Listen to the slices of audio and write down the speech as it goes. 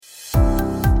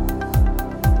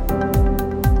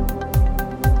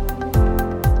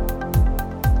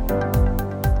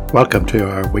Welcome to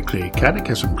our weekly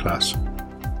Catechism class.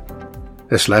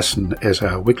 This lesson is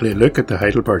a weekly look at the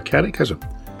Heidelberg Catechism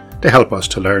to help us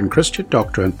to learn Christian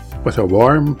doctrine with a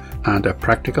warm and a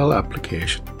practical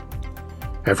application.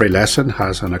 Every lesson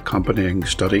has an accompanying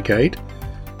study guide.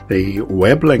 The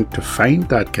web link to find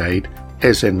that guide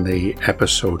is in the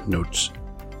episode notes.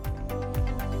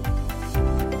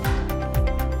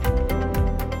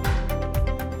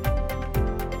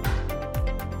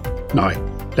 Now,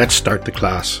 let's start the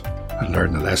class and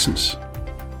learn the lessons.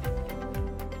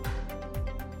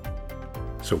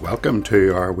 So welcome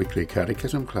to our weekly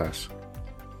Catechism class.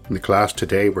 In the class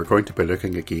today we're going to be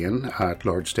looking again at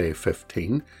Lord's Day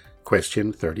 15,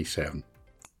 question 37.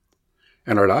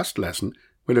 In our last lesson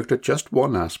we looked at just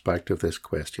one aspect of this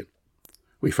question.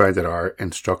 We found that our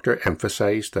instructor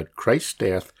emphasised that Christ's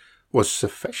death was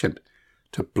sufficient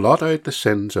to blot out the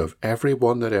sins of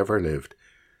everyone that ever lived,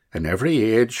 in every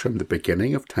age from the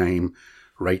beginning of time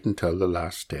right until the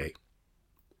last day.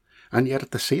 And yet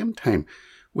at the same time,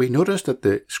 we notice that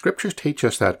the Scriptures teach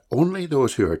us that only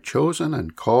those who are chosen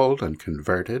and called and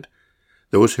converted,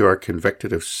 those who are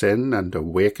convicted of sin and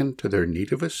awakened to their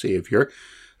need of a Saviour,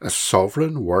 a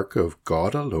sovereign work of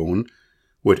God alone,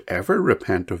 would ever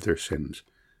repent of their sins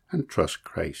and trust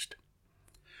Christ.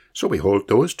 So we hold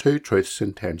those two truths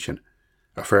in tension,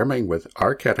 affirming with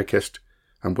our catechist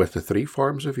and with the three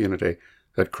forms of unity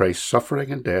that Christ's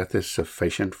suffering and death is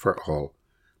sufficient for all,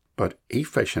 but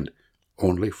efficient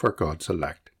only for God's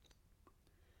elect.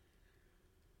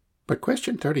 But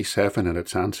question 37 and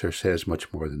its answer says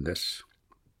much more than this.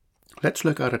 Let's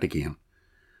look at it again.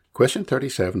 Question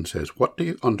 37 says, what do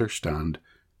you understand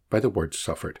by the word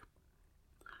suffered?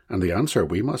 And the answer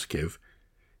we must give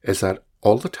is that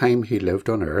all the time he lived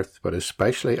on earth, but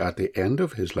especially at the end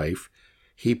of his life,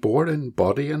 he bore in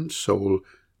body and soul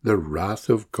the wrath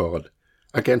of God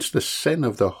against the sin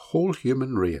of the whole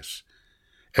human race,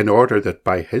 in order that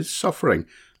by his suffering,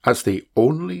 as the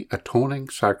only atoning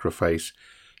sacrifice,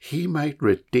 he might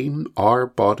redeem our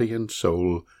body and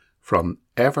soul from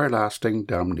everlasting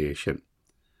damnation,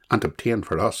 and obtain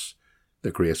for us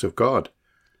the grace of God,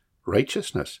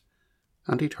 righteousness,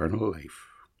 and eternal life.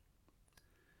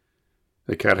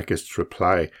 The Catechist's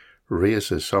reply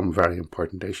raises some very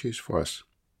important issues for us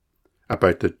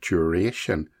about the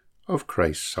duration of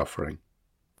Christ's suffering.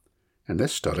 In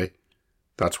this study,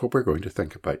 that's what we're going to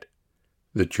think about,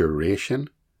 the duration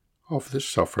of the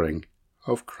suffering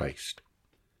of Christ.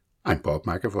 I'm Bob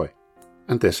McAvoy,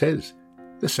 and this is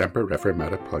the Semper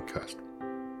Reformata podcast.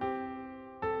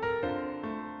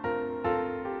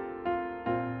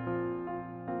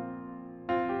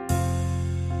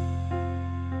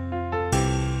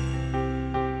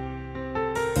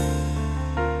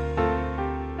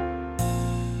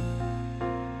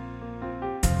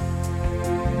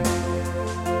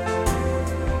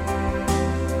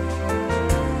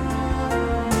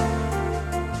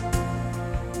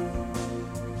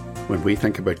 When we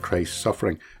think about Christ's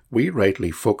suffering, we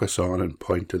rightly focus on and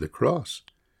point to the cross,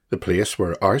 the place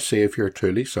where our Saviour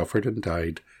truly suffered and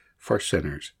died for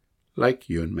sinners, like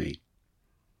you and me.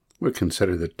 We'll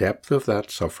consider the depth of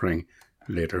that suffering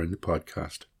later in the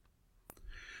podcast.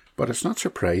 But it's not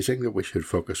surprising that we should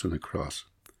focus on the cross.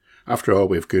 After all,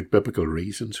 we have good biblical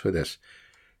reasons for this.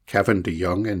 Kevin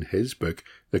DeYoung, in his book,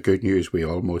 The Good News We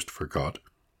Almost Forgot,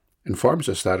 informs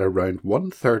us that around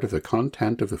 1/3 of the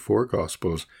content of the four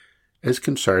Gospels is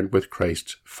concerned with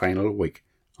Christ's final week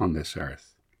on this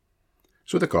earth.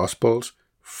 So the Gospels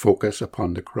focus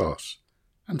upon the cross,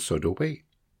 and so do we.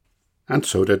 And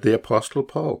so did the Apostle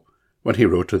Paul, when he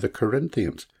wrote to the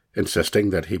Corinthians, insisting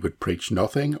that he would preach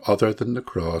nothing other than the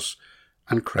cross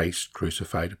and Christ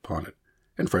crucified upon it,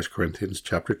 in 1 Corinthians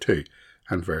chapter 2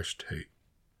 and verse 2.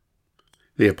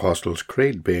 The Apostles'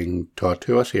 Creed, being taught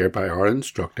to us here by our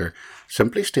instructor,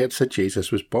 simply states that Jesus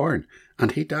was born,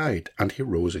 and he died, and he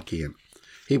rose again.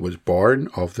 He was born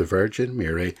of the Virgin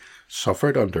Mary,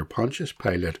 suffered under Pontius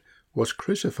Pilate, was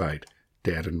crucified,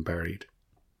 dead and buried.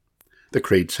 The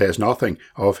Creed says nothing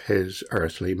of his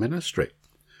earthly ministry,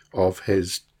 of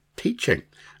his teaching,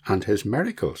 and his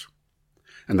miracles.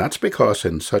 And that's because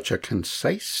in such a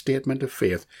concise statement of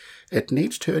faith, it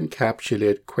needs to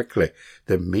encapsulate quickly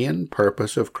the main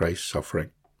purpose of Christ's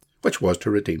suffering, which was to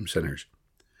redeem sinners.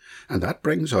 And that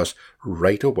brings us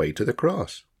right away to the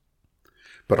cross.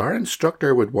 But our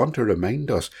instructor would want to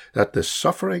remind us that the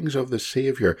sufferings of the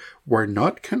Saviour were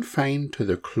not confined to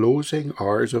the closing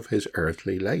hours of his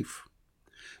earthly life.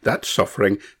 That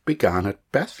suffering began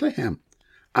at Bethlehem,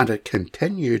 and it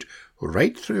continued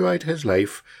right throughout his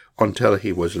life until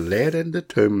he was laid in the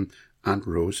tomb and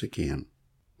rose again.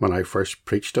 When I first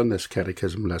preached on this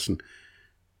catechism lesson,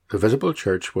 the visible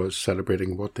church was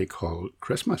celebrating what they call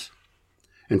Christmas.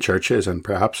 In churches and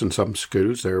perhaps in some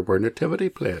schools there were nativity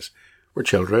plays where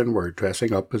children were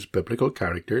dressing up as biblical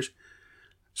characters.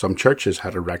 Some churches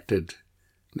had erected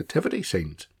nativity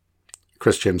scenes.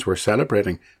 Christians were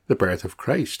celebrating the birth of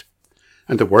Christ,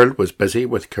 and the world was busy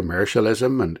with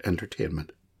commercialism and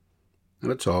entertainment.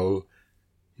 And it's all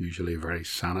usually very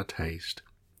sanitized,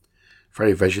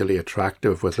 very visually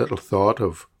attractive, with little thought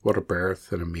of what a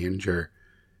birth in a manger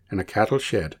in a cattle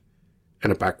shed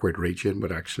in a backward region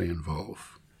would actually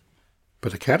involve.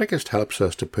 But the Catechist helps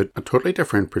us to put a totally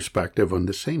different perspective on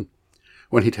the scene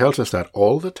when he tells us that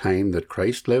all the time that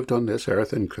Christ lived on this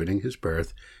earth, including his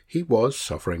birth, he was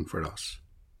suffering for us.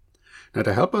 Now,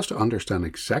 to help us to understand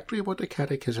exactly what the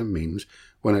Catechism means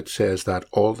when it says that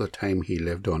all the time he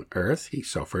lived on earth he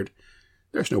suffered,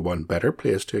 there's no one better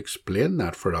place to explain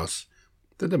that for us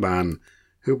than the man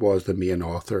who was the main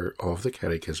author of the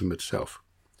Catechism itself,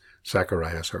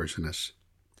 Zacharias Ursinus.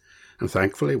 And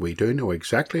thankfully we do know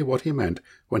exactly what he meant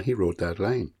when he wrote that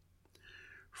line.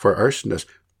 For Ursinus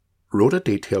wrote a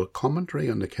detailed commentary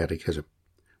on the Catechism,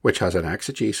 which has an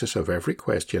exegesis of every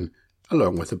question,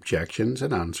 along with objections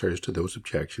and answers to those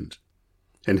objections.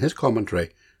 In his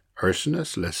commentary,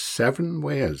 Ursinus lists 7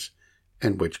 ways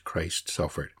in which Christ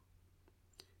suffered.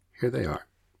 Here they are.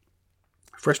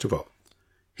 First of all,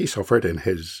 he suffered in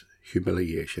his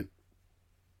humiliation.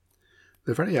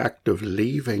 The very act of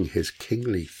leaving his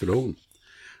kingly throne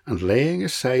and laying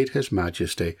aside his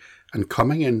majesty and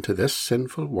coming into this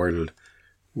sinful world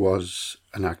was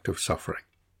an act of suffering.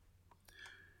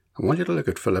 I want you to look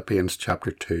at Philippians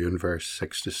chapter 2 and verse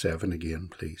 6 to 7 again,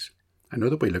 please. I know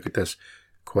that we look at this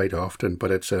quite often, but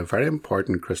it's a very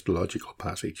important Christological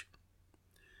passage.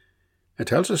 It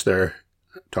tells us there,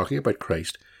 talking about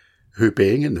Christ, who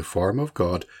being in the form of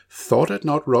God, thought it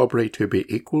not robbery to be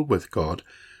equal with God,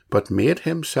 but made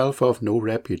himself of no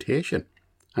reputation,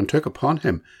 and took upon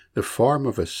him the form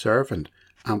of a servant,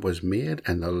 and was made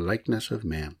in the likeness of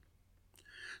men.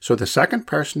 So the second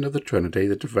person of the Trinity,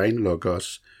 the divine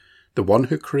Logos, the one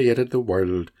who created the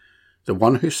world, the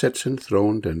one who sits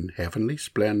enthroned in heavenly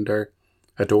splendour,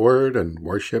 adored and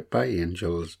worshipped by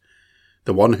angels,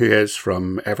 the one who is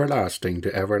from everlasting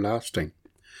to everlasting,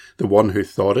 the one who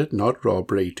thought it not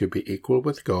robbery to be equal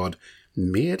with God,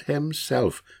 made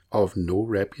himself of no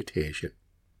reputation.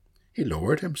 He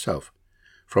lowered himself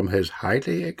from his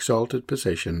highly exalted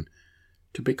position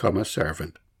to become a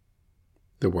servant.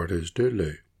 The word is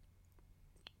doulou,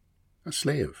 a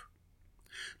slave.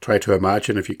 Try to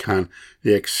imagine, if you can,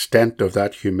 the extent of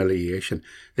that humiliation,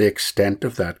 the extent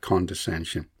of that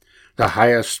condescension. The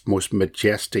highest, most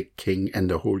majestic king in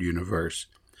the whole universe,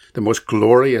 the most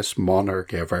glorious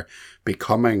monarch ever,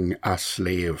 becoming a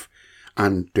slave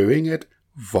and doing it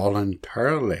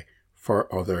voluntarily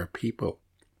for other people.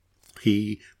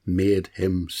 He made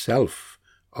himself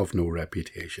of no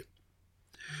reputation.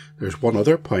 There's one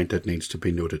other point that needs to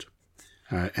be noted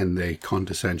in the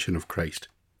condescension of Christ.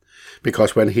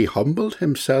 Because when he humbled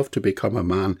himself to become a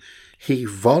man, he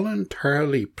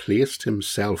voluntarily placed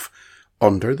himself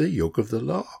under the yoke of the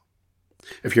law.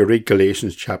 If you read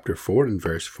Galatians chapter 4 and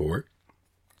verse 4,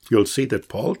 you'll see that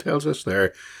Paul tells us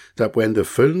there that when the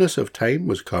fullness of time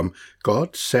was come,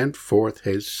 God sent forth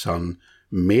his Son,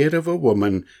 made of a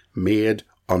woman, made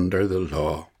under the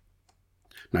law.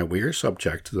 Now we are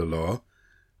subject to the law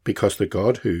because the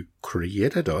God who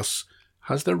created us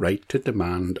has the right to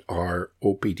demand our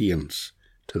obedience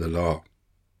to the law.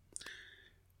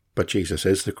 But Jesus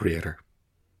is the Creator.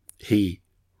 He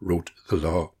wrote the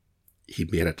law. He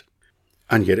made it.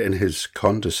 And yet in his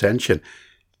condescension,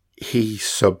 he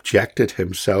subjected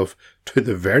himself to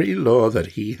the very law that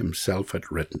he himself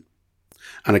had written.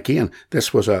 And again,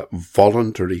 this was a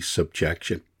voluntary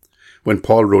subjection. When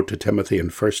Paul wrote to Timothy in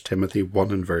 1 Timothy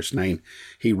 1 and verse 9,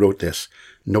 he wrote this,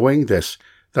 knowing this,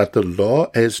 that the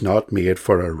law is not made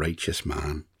for a righteous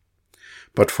man,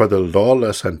 but for the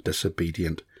lawless and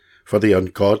disobedient, for the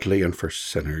ungodly and for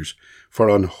sinners, for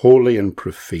unholy and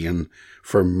profane,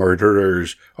 for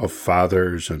murderers of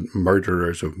fathers and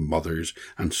murderers of mothers,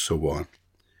 and so on.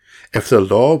 If the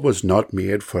law was not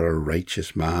made for a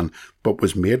righteous man, but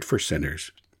was made for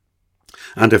sinners,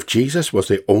 and if Jesus was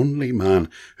the only man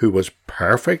who was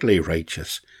perfectly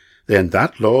righteous, then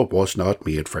that law was not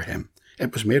made for him.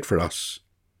 It was made for us.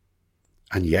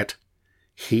 And yet,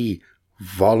 he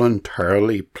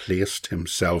voluntarily placed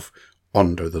himself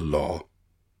under the law,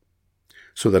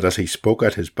 so that as he spoke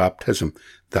at his baptism,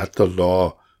 that the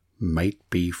law might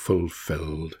be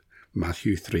fulfilled.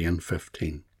 Matthew 3 and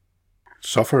 15.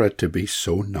 Suffer it to be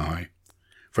so now,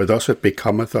 for thus it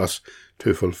becometh us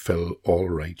to fulfill all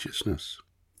righteousness.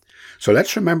 So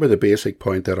let's remember the basic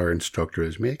point that our instructor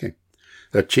is making,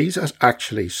 that Jesus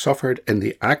actually suffered in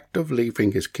the act of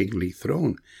leaving his kingly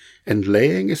throne, in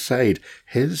laying aside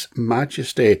his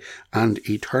majesty and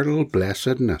eternal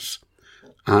blessedness,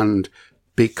 and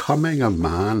becoming a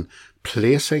man,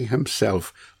 placing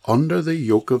himself under the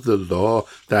yoke of the law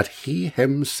that he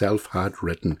himself had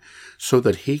written, so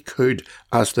that he could,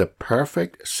 as the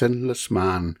perfect sinless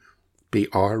man, be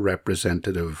our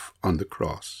representative on the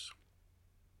cross.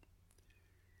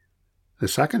 The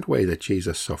second way that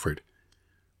Jesus suffered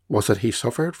was that he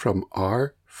suffered from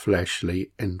our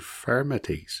fleshly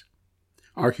infirmities,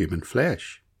 our human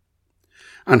flesh.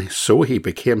 And so he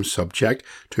became subject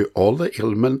to all the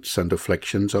ailments and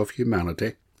afflictions of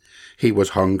humanity. He was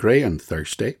hungry and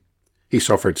thirsty. He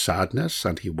suffered sadness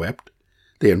and he wept.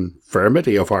 The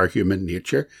infirmity of our human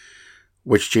nature,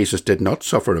 which Jesus did not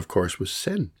suffer, of course, was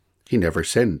sin. He never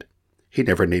sinned. He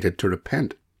never needed to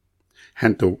repent.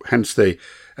 Hence the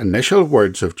initial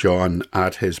words of John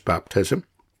at his baptism,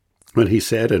 when he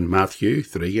said in Matthew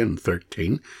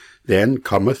 3:13, "Then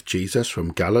cometh Jesus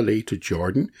from Galilee to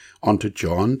Jordan unto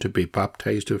John to be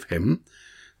baptized of him.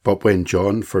 But when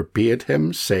John forbade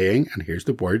him, saying," and here's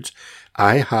the words,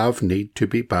 "I have need to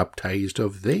be baptized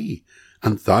of thee,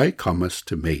 and thou comest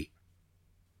to me."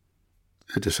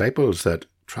 The disciples that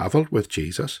travelled with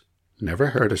Jesus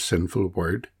never heard a sinful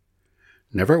word,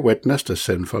 never witnessed a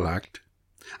sinful act.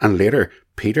 And later,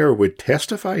 Peter would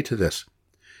testify to this.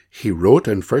 He wrote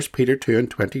in 1 Peter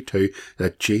 2:22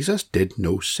 that Jesus did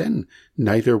no sin,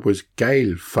 neither was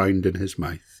guile found in his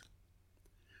mouth.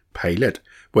 Pilate,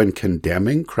 when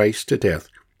condemning Christ to death,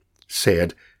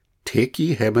 said, "Take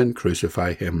ye him and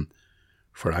crucify him,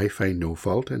 for I find no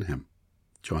fault in him."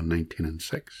 John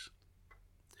 19:6.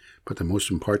 But the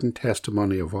most important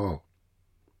testimony of all,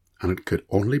 and it could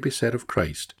only be said of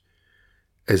Christ,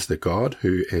 is the God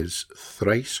who is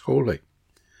thrice holy,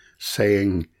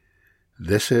 saying,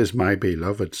 "This is my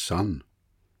beloved Son,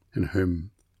 in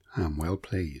whom I am well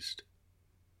pleased."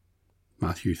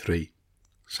 Matthew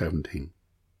 3:17.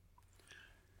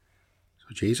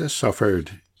 So Jesus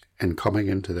suffered in coming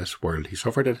into this world. He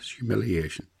suffered at his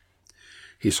humiliation.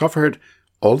 He suffered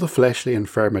all the fleshly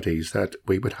infirmities that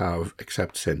we would have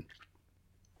except sin.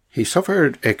 He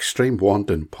suffered extreme want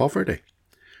and poverty.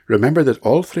 Remember that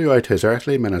all throughout his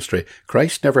earthly ministry,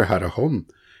 Christ never had a home.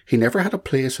 He never had a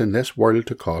place in this world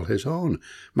to call his own.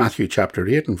 Matthew chapter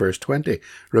 8 and verse 20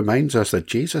 reminds us that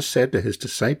Jesus said to his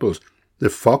disciples, "The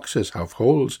foxes have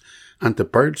holes, and the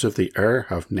birds of the air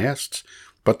have nests,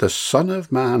 but the Son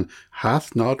of Man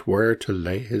hath not where to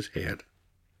lay his head."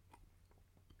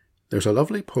 There's a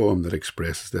lovely poem that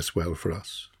expresses this well for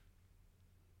us.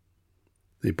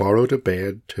 "They borrowed a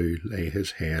bed to lay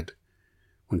his head,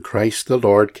 when Christ the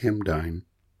Lord came down.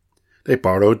 They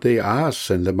borrowed the ass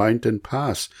in the mountain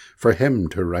pass for him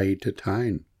to ride to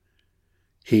town.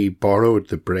 He borrowed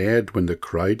the bread when the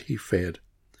crowd he fed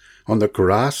on the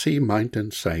grassy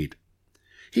mountain side.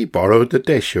 He borrowed the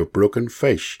dish of broken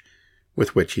fish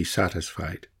with which he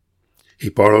satisfied. He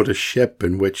borrowed a ship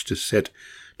in which to sit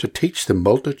to teach the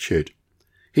multitude.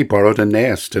 He borrowed a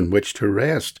nest in which to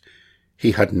rest.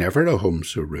 He had never a home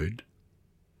so rude.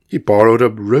 He borrowed a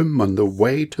room on the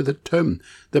way to the tomb,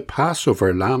 the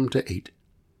Passover lamb to eat.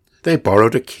 They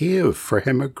borrowed a cave, for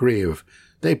him a grave.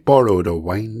 They borrowed a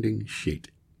winding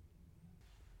sheet.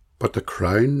 But the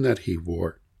crown that he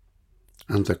wore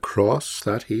and the cross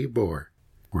that he bore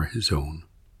were his own."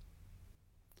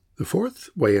 The fourth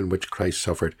way in which Christ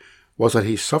suffered was that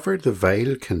he suffered the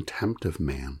vile contempt of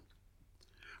men.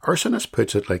 Ursinus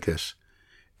puts it like this: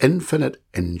 "Infinite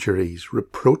injuries,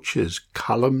 reproaches,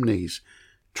 calumnies,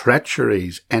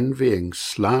 treacheries, envyings,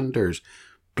 slanders,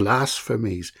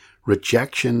 blasphemies,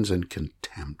 rejections and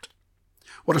contempt."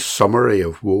 What a summary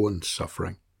of woe and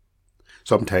suffering.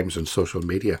 Sometimes on social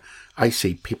media, I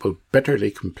see people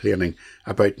bitterly complaining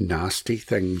about nasty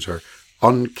things or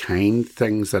unkind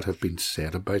things that have been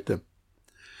said about them.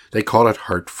 They call it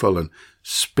hurtful and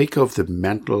speak of the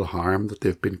mental harm that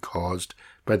they've been caused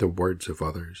by the words of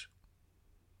others.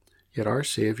 Yet our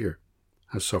Saviour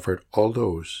has suffered all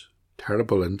those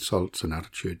terrible insults and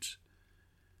attitudes,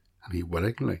 and he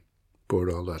willingly bore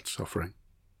all that suffering.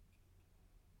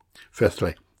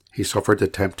 Fifthly, he suffered the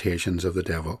temptations of the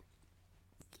devil.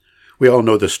 We all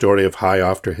know the story of how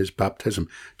after his baptism,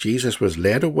 Jesus was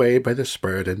led away by the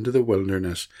Spirit into the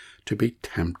wilderness to be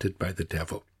tempted by the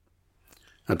devil.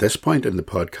 At this point in the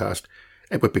podcast,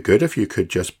 it would be good if you could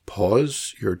just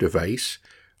pause your device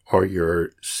or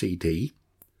your CD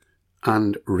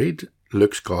and read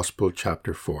Luke's Gospel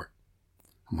chapter 4.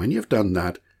 And when you've done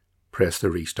that, press the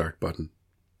restart button.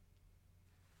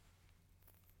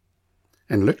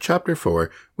 In Luke chapter 4,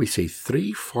 we see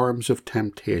 3 forms of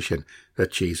temptation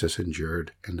that Jesus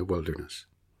endured in the wilderness.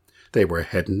 They were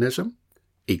hedonism,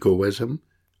 egoism,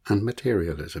 and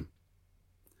materialism.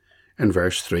 In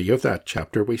verse 3 of that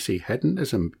chapter, we see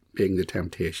hedonism being the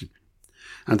temptation.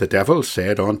 And the devil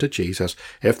said unto Jesus,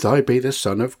 If thou be the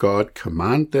Son of God,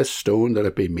 command this stone that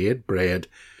it be made bread.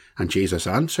 And Jesus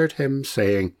answered him,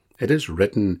 saying, It is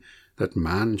written that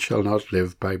man shall not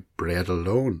live by bread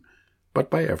alone, but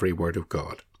by every word of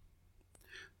God.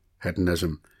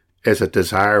 Hedonism is a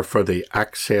desire for the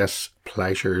excess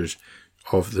pleasures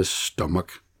of the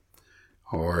stomach,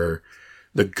 or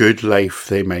the good life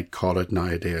they might call it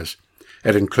nowadays.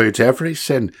 It includes every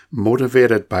sin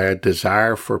motivated by a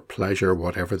desire for pleasure,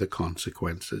 whatever the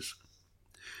consequences.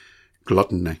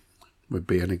 Gluttony would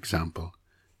be an example.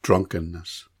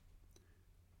 Drunkenness.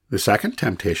 The second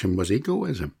temptation was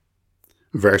egoism.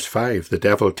 Verse 5, the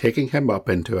devil taking him up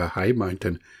into a high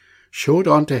mountain, showed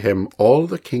unto him all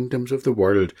the kingdoms of the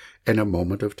world in a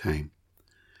moment of time.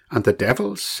 And the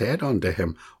devil said unto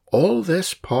him, All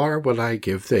this power will I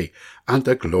give thee, and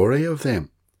the glory of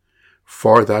them.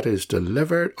 For that is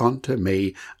delivered unto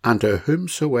me, and to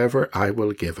whomsoever I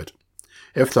will give it.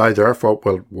 If thou therefore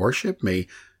wilt worship me,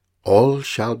 all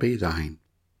shall be thine.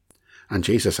 And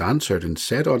Jesus answered and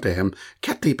said unto him,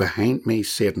 Get thee behind me,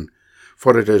 Satan,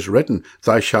 for it is written,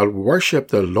 Thou shalt worship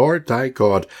the Lord thy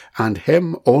God, and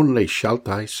him only shalt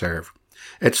thou serve.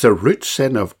 It's the root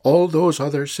sin of all those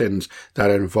other sins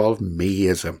that involve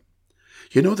meism.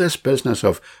 You know, this business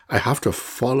of, I have to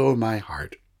follow my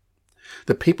heart.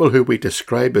 The people who we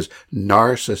describe as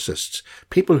narcissists,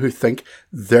 people who think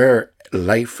their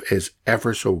life is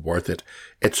ever so worth it.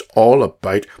 It's all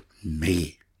about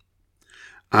me.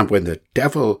 And when the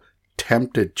devil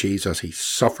tempted Jesus, he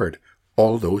suffered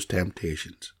all those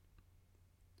temptations.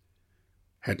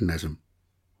 Hedonism,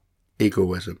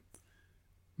 egoism,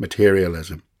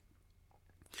 materialism.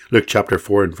 Luke chapter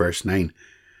 4 and verse 9.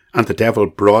 And the devil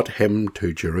brought him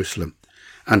to Jerusalem,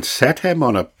 and set him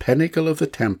on a pinnacle of the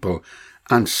temple,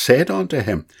 and said unto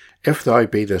him, If thou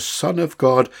be the Son of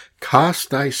God, cast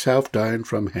thyself down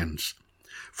from hence.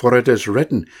 For it is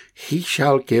written, He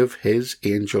shall give his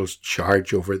angels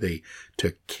charge over thee,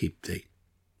 to keep thee.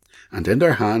 And in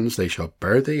their hands they shall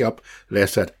bear thee up,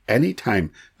 lest at any time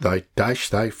thou dash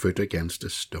thy foot against a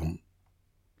stone.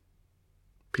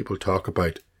 People talk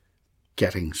about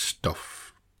getting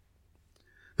stuff.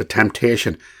 The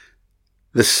temptation,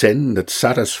 the sin that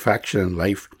satisfaction in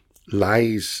life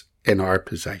lies in our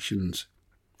possessions.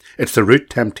 It's the root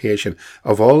temptation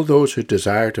of all those who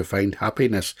desire to find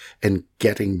happiness in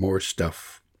getting more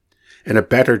stuff, in a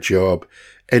better job,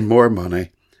 in more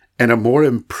money, in a more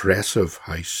impressive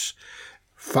house,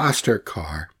 faster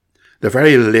car, the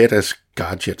very latest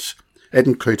gadgets. It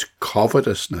includes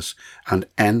covetousness and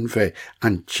envy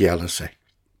and jealousy.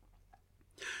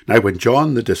 Now, when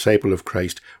John, the disciple of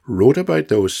Christ, wrote about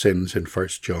those sins in 1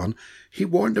 John, he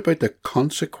warned about the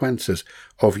consequences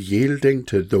of yielding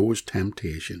to those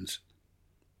temptations,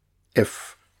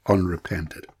 if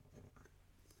unrepented.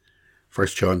 1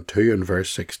 John 2 and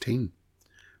verse 16.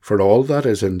 For all that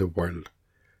is in the world,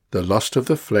 the lust of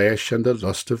the flesh and the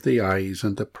lust of the eyes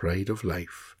and the pride of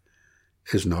life,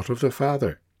 is not of the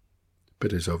Father,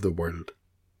 but is of the world.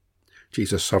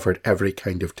 Jesus suffered every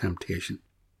kind of temptation.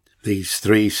 These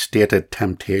 3 stated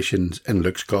temptations in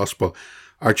Luke's Gospel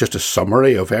are just a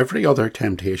summary of every other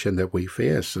temptation that we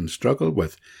face and struggle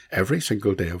with every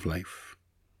single day of life.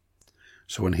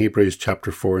 So in Hebrews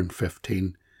chapter 4 and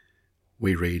 15,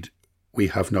 we read, We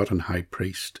have not an high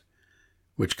priest,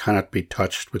 which cannot be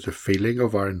touched with the feeling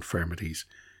of our infirmities,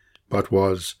 but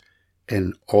was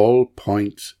in all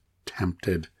points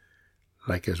tempted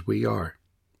like as we are,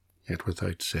 yet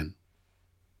without sin.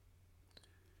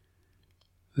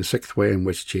 The 6th way in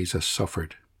which Jesus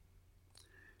suffered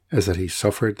is that he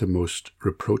suffered the most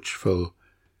reproachful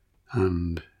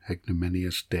and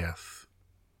ignominious death.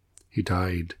 He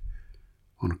died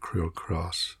on a cruel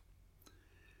cross.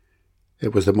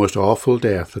 It was the most awful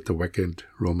death that the wicked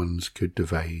Romans could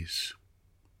devise.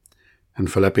 In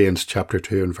Philippians chapter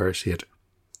 2 and verse 8,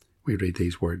 we read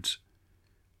these words,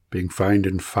 Being found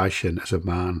in fashion as a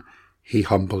man, he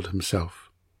humbled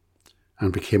himself,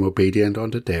 and became obedient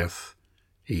unto death,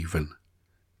 even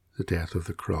the death of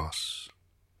the cross.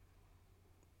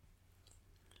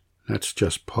 Let's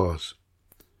just pause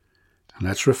and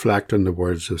let's reflect on the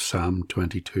words of Psalm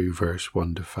 22 verse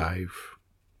 1 to 5.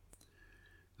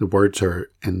 The words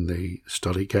are in the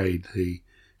study guide, the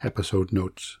episode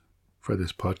notes for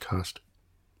this podcast.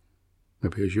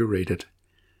 Maybe as you read it,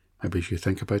 maybe as you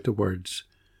think about the words,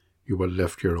 you will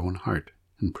lift your own heart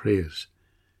in praise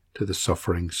to the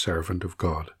suffering servant of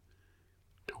God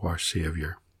our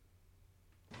Saviour.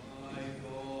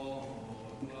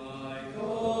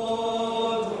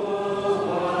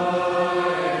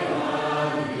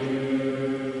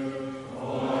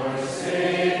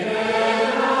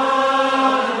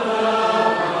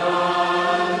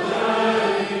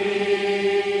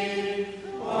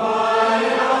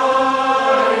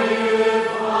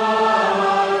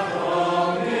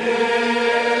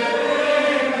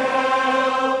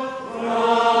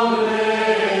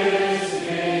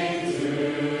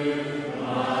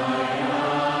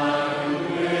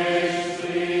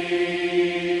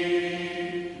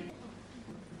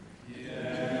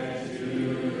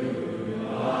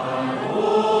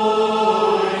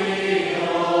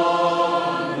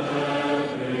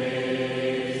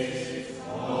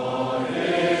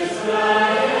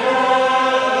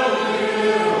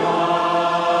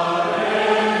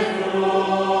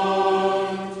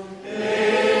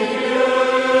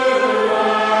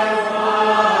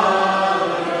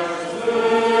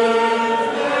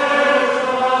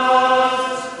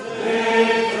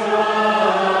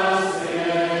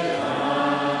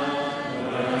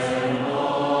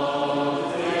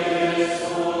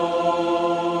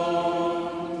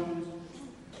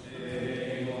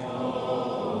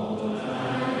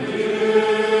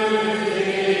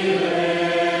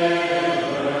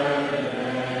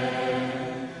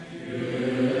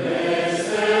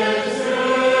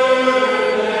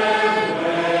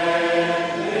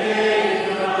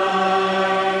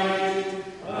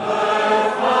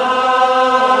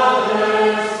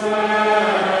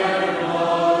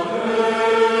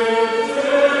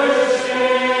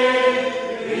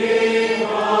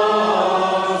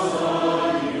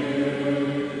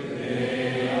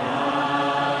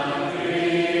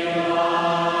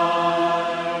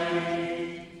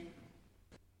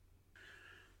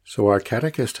 So our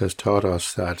catechist has taught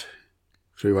us that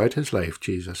throughout his life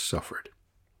Jesus suffered.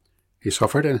 He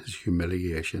suffered in his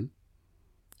humiliation,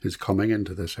 his coming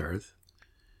into this earth.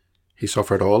 He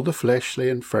suffered all the fleshly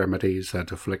infirmities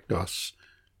that afflict us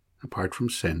apart from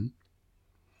sin.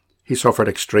 He suffered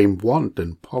extreme want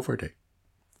and poverty.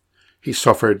 He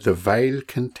suffered the vile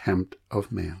contempt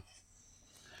of men.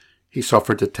 He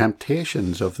suffered the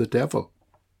temptations of the devil.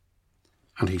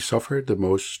 And he suffered the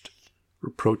most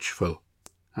reproachful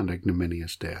and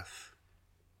ignominious death.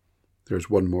 There's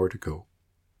one more to go.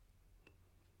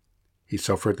 He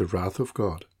suffered the wrath of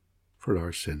God for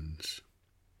our sins.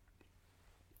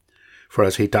 For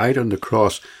as he died on the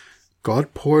cross,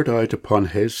 God poured out upon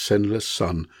his sinless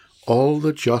Son all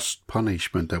the just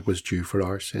punishment that was due for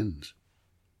our sins.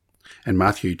 In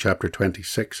Matthew chapter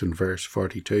 26 and verse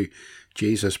 42,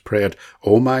 Jesus prayed,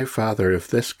 "O my Father, if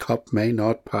this cup may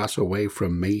not pass away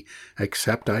from me,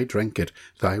 except I drink it,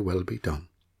 thy will be done."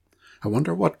 I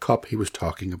wonder what cup he was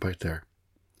talking about there.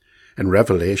 In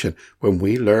Revelation, when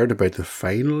we learn about the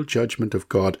final judgment of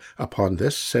God upon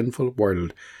this sinful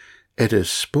world, it is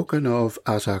spoken of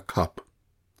as a cup,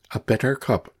 a bitter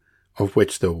cup, of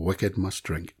which the wicked must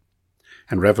drink.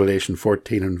 In Revelation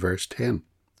 14 and verse 10,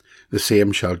 "The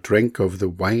same shall drink of the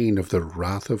wine of the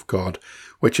wrath of God,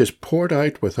 which is poured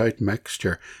out without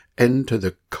mixture into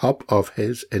the cup of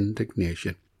his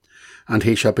indignation. And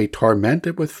he shall be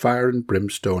tormented with fire and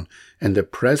brimstone in the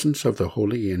presence of the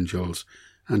holy angels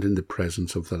and in the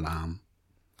presence of the Lamb."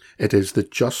 It is the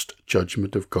just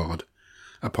judgment of God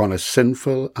upon a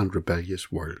sinful and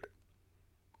rebellious world.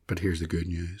 But here's the good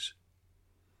news.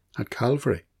 At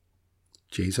Calvary,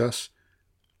 Jesus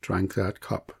drank that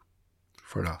cup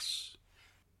for us.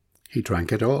 He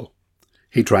drank it all.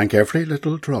 He drank every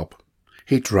little drop.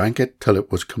 He drank it till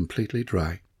it was completely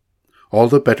dry. All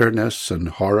the bitterness and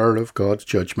horror of God's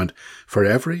judgment for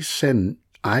every sin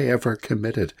I ever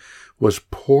committed was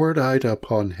poured out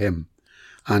upon him,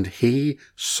 and he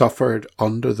suffered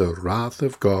under the wrath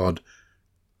of God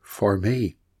for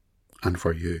me and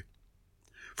for you.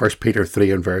 1 Peter 3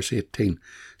 and verse 18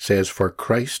 says, "For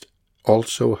Christ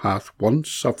also hath once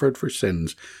suffered for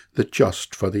sins, the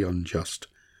just for the unjust,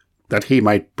 that he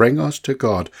might bring us to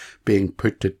God, being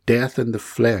put to death in the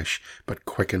flesh, but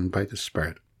quickened by the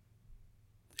Spirit."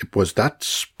 It was that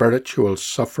spiritual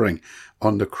suffering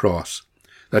on the cross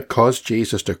that caused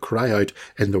Jesus to cry out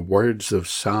in the words of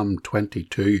Psalm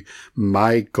 22,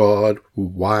 "My God,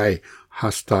 why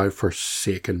hast thou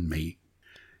forsaken me?"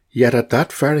 Yet at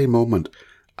that very moment,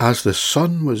 as the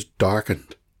sun was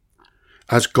darkened,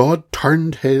 as God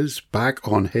turned his back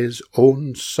on his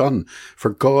own Son, for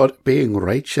God, being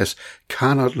righteous,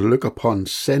 cannot look upon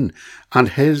sin, and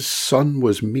his Son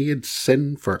was made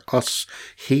sin for us,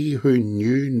 he who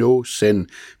knew no sin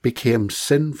became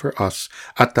sin for us.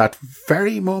 At that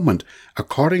very moment,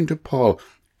 according to Paul,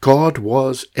 God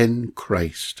was in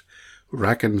Christ,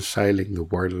 reconciling the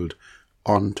world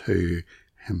unto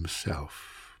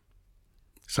himself.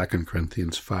 2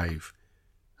 Corinthians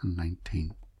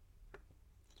 5:19.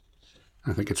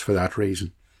 I think it's for that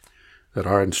reason that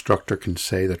our instructor can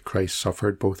say that Christ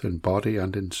suffered both in body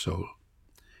and in soul.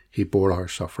 He bore our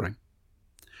suffering.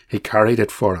 He carried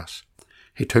it for us.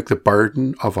 He took the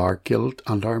burden of our guilt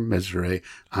and our misery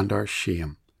and our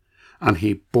shame, and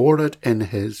he bore it in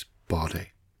his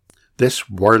body. This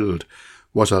world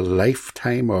was a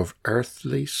lifetime of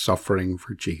earthly suffering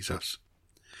for Jesus.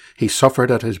 He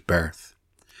suffered at his birth.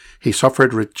 He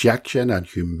suffered rejection and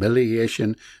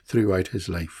humiliation throughout his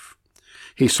life.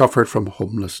 He suffered from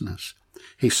homelessness.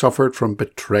 He suffered from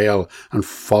betrayal and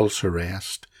false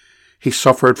arrest. He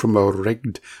suffered from a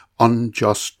rigged,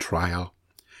 unjust trial.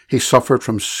 He suffered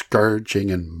from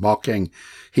scourging and mocking.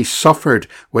 He suffered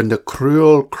when the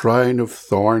cruel crown of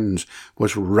thorns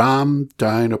was rammed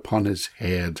down upon his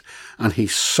head, and he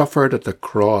suffered at the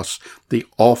cross the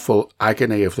awful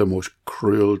agony of the most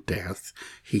cruel death.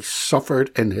 He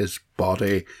suffered in his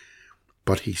body,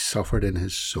 but he suffered in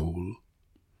his soul.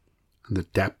 And the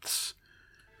depths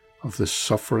of the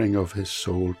suffering of his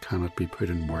soul cannot be put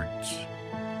in words.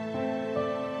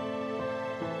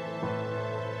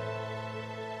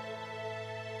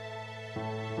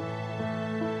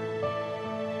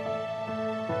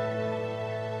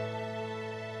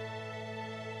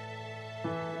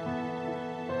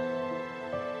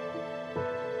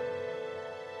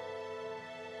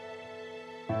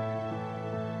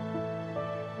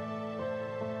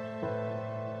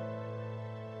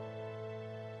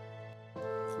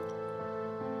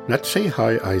 Let's see how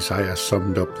Isaiah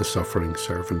summed up the suffering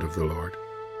servant of the Lord.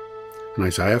 In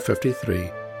Isaiah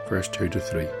 53, verse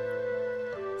 2-3,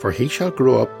 "For he shall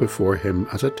grow up before him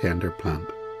as a tender plant,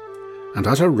 and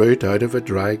as a root out of a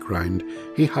dry ground.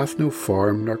 He hath no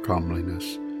form nor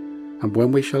comeliness, and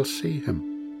when we shall see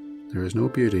him, there is no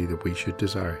beauty that we should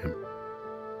desire him.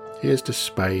 He is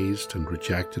despised and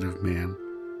rejected of men,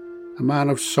 a man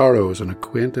of sorrows and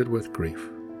acquainted with grief,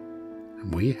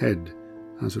 and we hid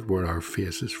as it were our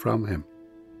faces from him.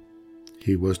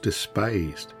 He was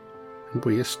despised, and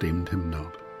we esteemed him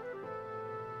not."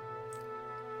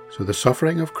 So the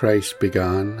suffering of Christ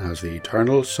began as the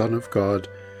eternal Son of God,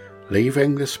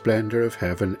 leaving the splendour of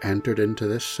heaven, entered into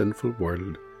this sinful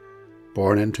world,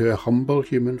 born into a humble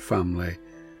human family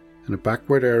in a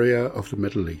backward area of the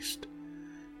Middle East,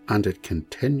 and it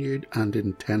continued and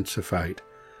intensified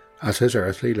as his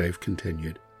earthly life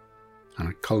continued, and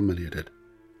it culminated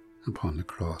upon the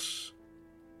cross.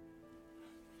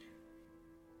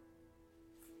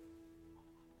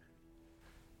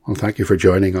 Well, thank you for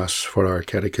joining us for our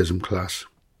Catechism class.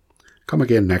 Come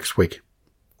again next week.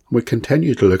 We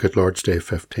continue to look at Lord's Day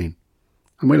 15,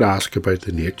 and we'll ask about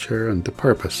the nature and the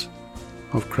purpose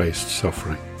of Christ's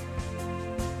suffering.